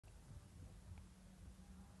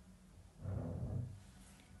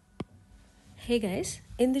Hey guys,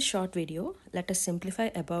 in this short video, let us simplify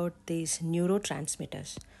about these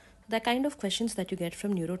neurotransmitters. The kind of questions that you get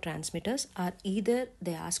from neurotransmitters are either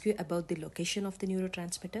they ask you about the location of the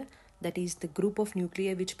neurotransmitter, that is the group of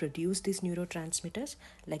nuclei which produce these neurotransmitters,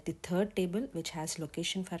 like the third table which has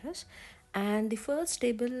location for us, and the first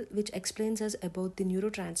table which explains us about the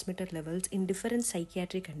neurotransmitter levels in different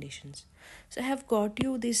psychiatric conditions. So I have got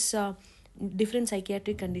you this different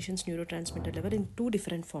psychiatric conditions neurotransmitter level in two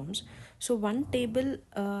different forms. So one table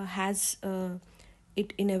has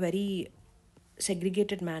it in a very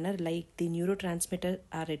segregated manner, like the neurotransmitter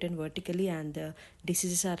are written vertically and the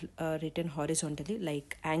diseases are written horizontally,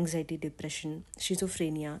 like anxiety, depression,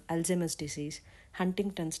 schizophrenia, Alzheimer's disease,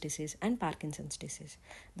 Huntington's disease, and Parkinson's disease.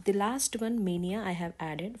 The last one, mania, I have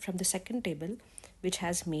added from the second table which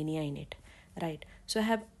has mania in it, right? So I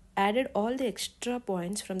have added all the extra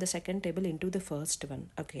points from the second table into the first one.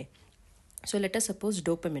 Okay, so let us suppose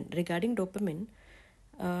dopamine. Regarding dopamine,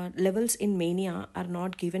 levels in mania are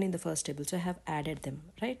not given in the first table, so I have added them,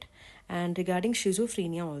 right? And regarding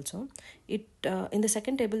schizophrenia also, it in the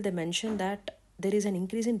second table they mention that there is an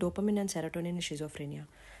increase in dopamine and serotonin in schizophrenia.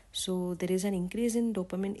 So there is an increase in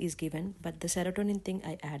dopamine is given, but the serotonin thing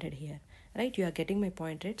I added here, right? You are getting my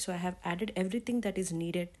point, right? So I have added everything that is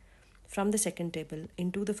needed from the second table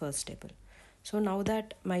into the first table. So now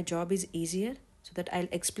that my job is easier, so that I'll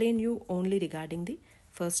explain you only regarding the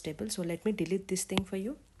first table. So let me delete this thing for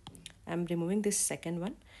you. I'm removing this second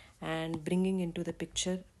one and bringing into the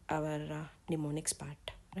picture our mnemonics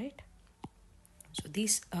part, right? So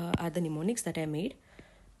these are the mnemonics that I made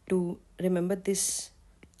to remember this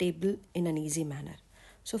table in an easy manner.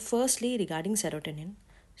 So firstly, regarding serotonin,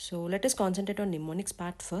 so let us concentrate on mnemonics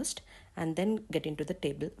part first and then get into the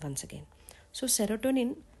table once again. So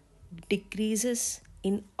serotonin decreases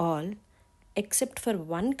in all except for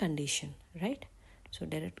one condition, right? So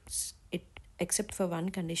it except for one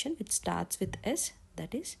condition which starts with S,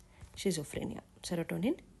 that is schizophrenia.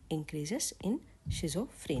 Serotonin increases in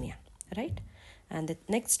schizophrenia, right? And the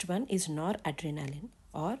next one is noradrenaline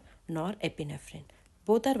or norepinephrine.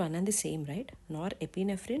 Both are one and the same, right?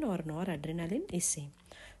 Norepinephrine or noradrenaline is same.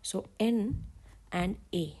 So N and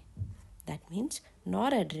A, that means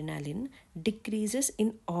noradrenaline decreases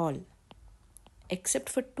in all except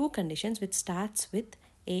for two conditions which starts with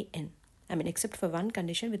AN. Except for one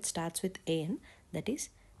condition which starts with AN, that is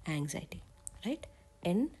anxiety, right?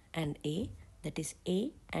 N and A, that is A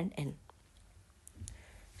and N.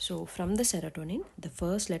 So from the serotonin, the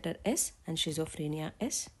first letter S and schizophrenia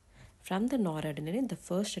S. From the noradrenaline, the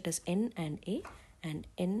first letters N and A,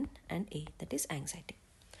 that is anxiety.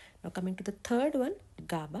 Now coming to the third one,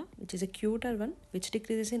 Gaba, which is a cuter one, which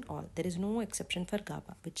decreases in all. There is no exception for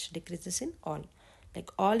Gaba, which decreases in all.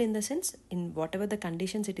 Like all in the sense, in whatever the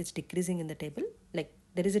conditions it is decreasing in the table, like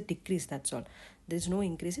there is a decrease, that's all. There is no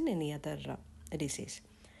increase in any other disease.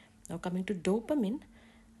 Now coming to dopamine,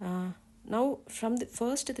 now from the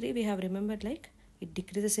first three we have remembered like it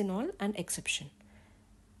decreases in all and exception.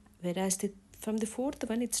 Whereas from the fourth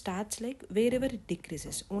one it starts like wherever it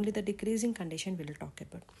decreases, only the decreasing condition we will talk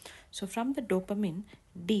about. So from the dopamine,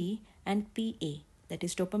 D and PA, that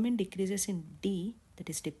is dopamine decreases in D,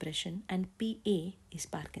 that is depression, and PA is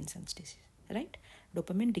Parkinson's disease, right?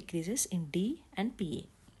 Dopamine decreases in D and PA,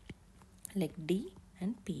 like D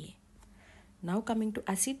and PA. Now coming to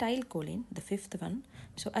acetylcholine, the fifth one.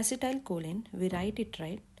 So acetylcholine, we write it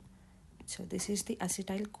right. So this is the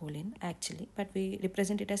acetylcholine actually, but we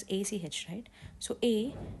represent it as ACH, right? So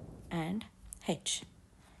A and H.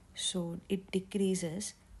 So it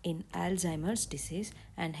decreases in Alzheimer's disease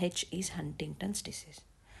and H is Huntington's disease.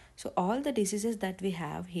 So all the diseases that we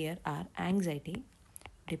have here are anxiety,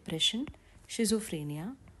 depression,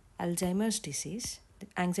 schizophrenia, Alzheimer's disease.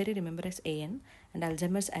 Anxiety remember as AN and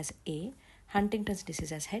Alzheimer's as A, Huntington's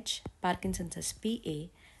disease as H, Parkinson's as PA,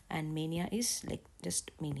 and mania is like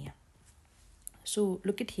just mania. So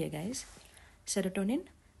look at here guys, serotonin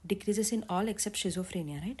decreases in all except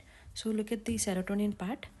schizophrenia, right? So look at the serotonin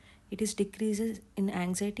part. It is decreases in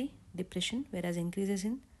anxiety, depression, whereas increases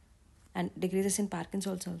in and decreases in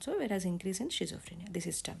Parkinson's also, whereas increase in schizophrenia. This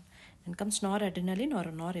is done. Then comes noradrenaline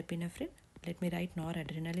or norepinephrine. Let me write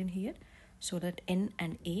noradrenaline here so that N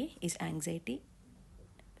and A is anxiety.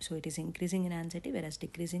 So it is increasing in anxiety whereas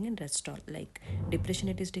decreasing in rest all. Like depression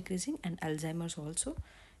it is decreasing and Alzheimer's also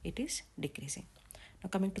it is decreasing. Now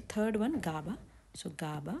coming to third one, Gaba. So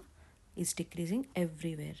Gaba is decreasing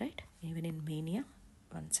everywhere, right? Even in mania,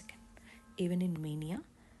 one second. Even in mania,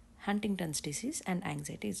 Huntington's disease and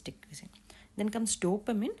anxiety is decreasing. Then comes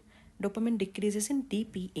dopamine. Dopamine decreases in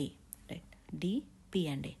DPA, right? D, P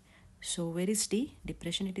and A. So where is D?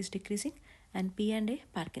 Depression it is decreasing and P and A,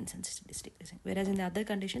 Parkinson's, it is decreasing. Whereas in the other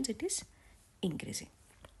conditions, it is increasing.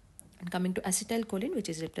 And coming to acetylcholine, which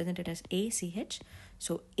is represented as ACH.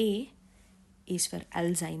 So A is for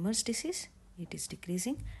Alzheimer's disease, it is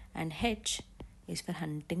decreasing, and H is for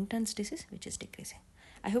Huntington's disease, which is decreasing.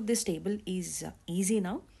 I hope this table is easy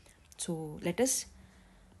now. So let us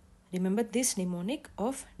remember this mnemonic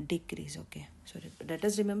of decrease. Okay, so let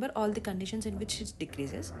us remember all the conditions in which it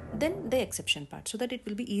decreases, then the exception part, so that it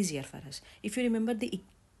will be easier for us. If you remember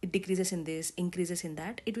it decreases in this, increases in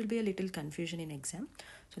that, it will be a little confusion in exam.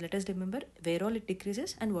 So let us remember where all it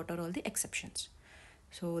decreases and what are all the exceptions.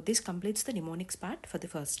 So this completes the mnemonics part for the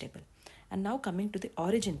first table. And now coming to the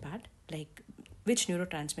origin part, like which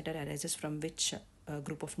neurotransmitter arises from which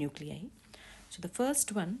group of nuclei. So the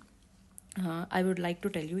first one I would like to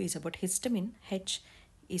tell you is about histamine. H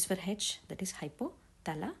is for H, that is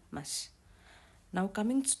hypothalamus. Now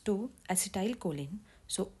coming to acetylcholine.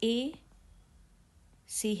 So A,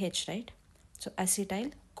 C, H, right? So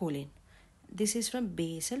acetylcholine. This is from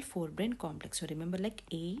basal forebrain complex. So remember, like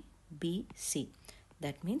A, B, C.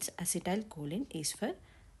 That means acetylcholine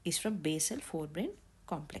is from basal forebrain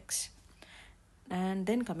complex. And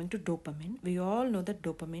then coming to dopamine, we all know that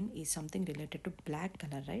dopamine is something related to black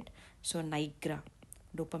color, right? So nigra,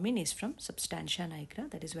 dopamine is from substantia nigra,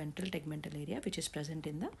 that is ventral tegmental area, which is present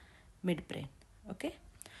in the midbrain. Okay.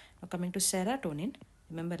 Now coming to serotonin,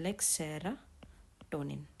 remember, like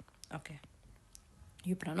serotonin. Okay.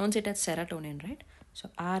 You pronounce it as serotonin, right? So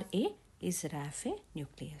Ra is Raphe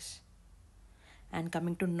nucleus. And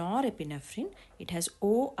coming to norepinephrine, it has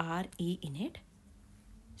ORE in it.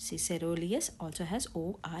 Ceruleus also has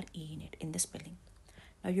ORE in it in the spelling.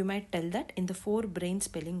 Now you might tell that in the forebrain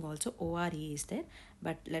spelling also ORE is there,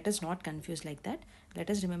 but let us not confuse like that. Let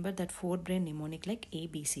us remember that forebrain mnemonic like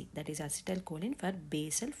ABC, that is acetylcholine for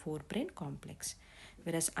basal forebrain complex.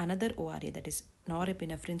 Whereas another ORE, that is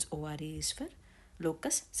norepinephrine's ORE, is for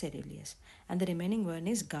locus ceruleus. And the remaining one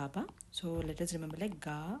is GABA. So let us remember like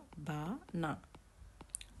GABA-na.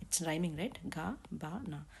 It's rhyming, right?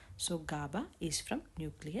 GABA-na. So GABA is from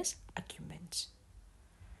nucleus accumbens.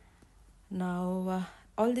 Now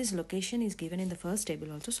all this location is given in the first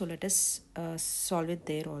table also. So let us solve it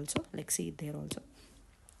there also, like see it there also.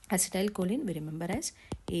 Acetylcholine we remember as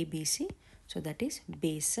ABC. So that is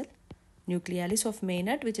basal nucleolus of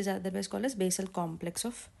Maynard, which is otherwise called as basal complex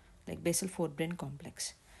of, like basal forebrain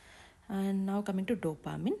complex. And now coming to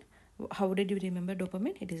dopamine. How did you remember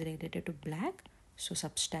dopamine? It is related to black. So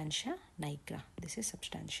substantia nigra. This is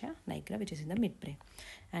substantia nigra, which is in the midbrain.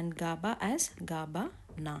 And GABA as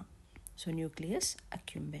GABA-na. So nucleus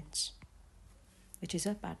accumbens, which is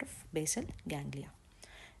a part of basal ganglia.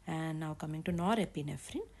 And now coming to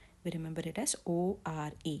norepinephrine, we remember it as ORE,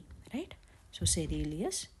 right? So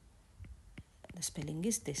ceruleus, the spelling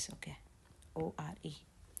is this, okay, ORE,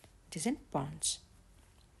 which is in pons.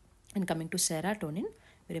 And coming to serotonin,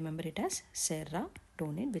 we remember it as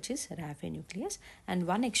serotonin, which is Raphe nucleus. And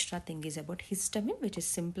one extra thing is about histamine, which is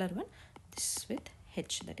simpler one. This with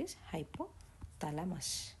H, that is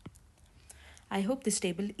hypothalamus. I hope this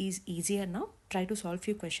table is easier now. Try to solve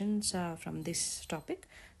few questions from this topic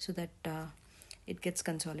so that it gets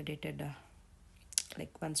consolidated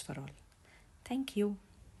like once for all. Thank you.